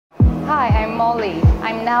Hi, I'm Molly.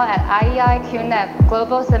 I'm now at IEI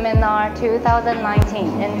Global Seminar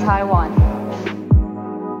 2019 in Taiwan.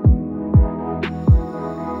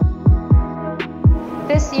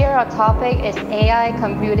 This year our topic is AI,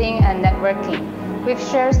 computing and networking. We've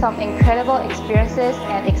shared some incredible experiences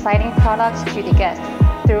and exciting products to the guests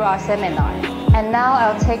through our seminar. And now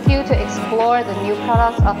I'll take you to explore the new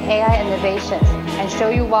products of AI innovations and show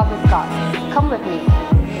you what we've got. Come with me.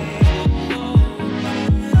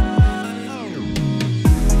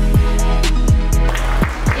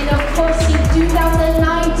 And of course, in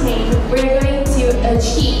 2019, we're going to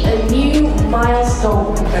achieve a new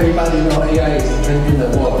milestone. Everybody knows AI is changing the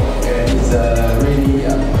world, and it's really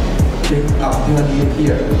big opportunity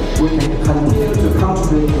here. We can continue to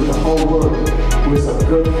contribute to the whole world with a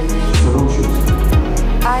good solution.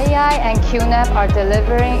 IEI and QNAP are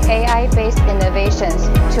delivering AI-based innovations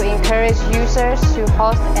to encourage users to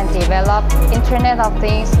host and develop Internet of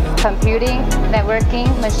Things, computing, networking,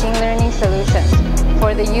 machine learning solutions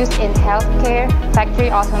for the use in healthcare, factory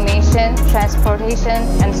automation, transportation,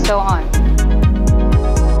 and so on.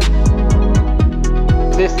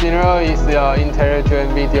 This scenario is the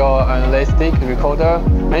intelligent video analytic recorder,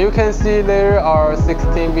 and you can see there are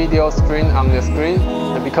 16 video streams on the screen.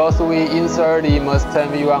 And because we insert the Mustang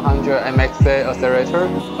V100 MXA accelerator,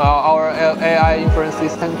 our AI inference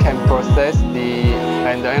system can process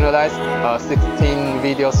and analyze 16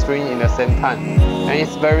 video streams in the same time. And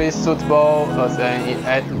it's very suitable as an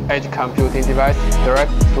edge computing device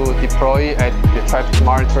direct to deploy at the traffic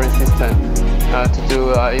monitoring system to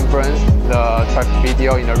do inference the traffic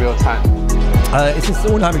video in real time. Es ist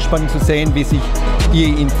unheimlich spannend zu sehen, wie sich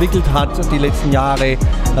IEI entwickelt hat die letzten Jahre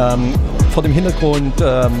vor dem Hintergrund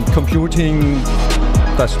Computing,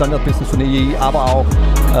 das Standardbusiness von IEI, aber auch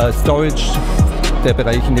Storage, der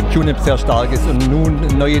Bereich, in dem QNAP sehr stark ist, und nun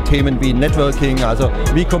neue Themen wie Networking, also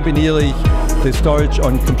wie kombiniere ich das Storage-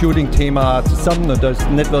 und Computing-Thema zusammen und das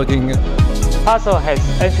Networking. Also has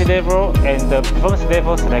entry-level and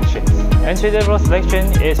performance-level selections. Entry-level selection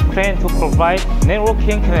is planned to provide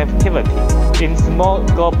networking connectivity in small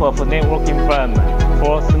scope of network environment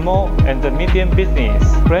for small and medium business,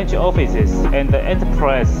 branch offices, and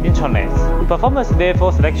enterprise intranets.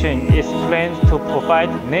 Performance-level selection is planned to provide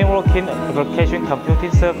networking application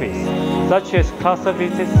computing service, such as cloud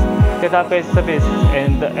services, database services,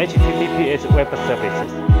 and HTTPS web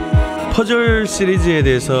services. 퍼즐 시리즈에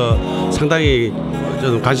대해서 상당히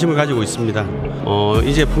좀 관심을 가지고 있습니다.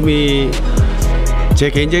 이 제품이 제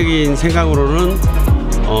개인적인 생각으로는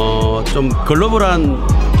좀 글로벌한,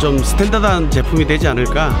 좀 스탠다드한 제품이 되지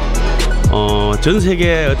않을까. 전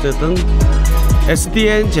세계 어쨌든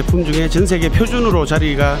SDN 제품 중에 전 세계 표준으로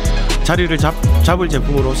자리를 잡을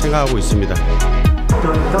제품으로 생각하고 있습니다. The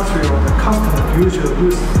industrial customer usually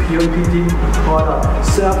use POPD product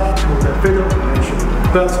sell to the federal dimension.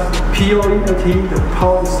 But POET, the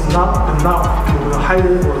power is not enough to the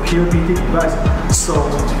high-level POPD device. So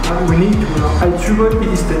we need to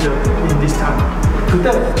IEEE standard in this time.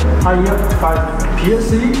 Today, IEI provides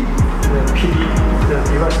PLC, the PD, the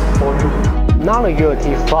device for you.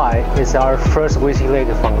 Non-ULT5 is our first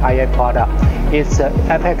WCLake from IEI product. It's an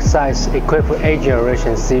Apex-size equipped 8th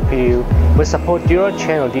generation CPU. We support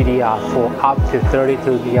dual-channel DDR for up to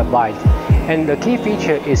 32 GB. And the key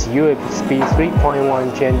feature is USB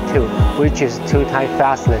 3.1 Gen 2, which is 2 times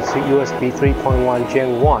faster to USB 3.1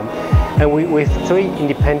 Gen 1. And with 3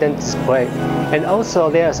 independent displays. And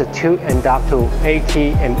also there's a 2 inductive A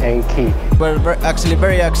key and N key. We're actually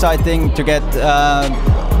very exciting to get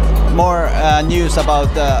more news about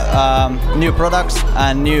new products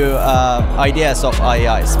and new ideas of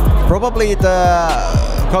IEIs. Probably the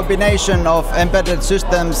combination of embedded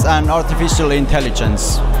systems and artificial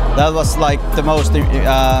intelligence. That was like the most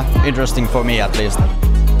interesting for me, at least.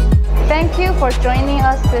 Thank you for joining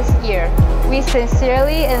us this year. We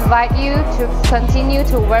sincerely invite you to continue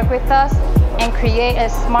to work with us and create a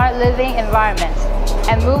smart living environment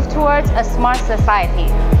and move towards a smart society.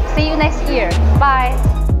 See you next year. Bye.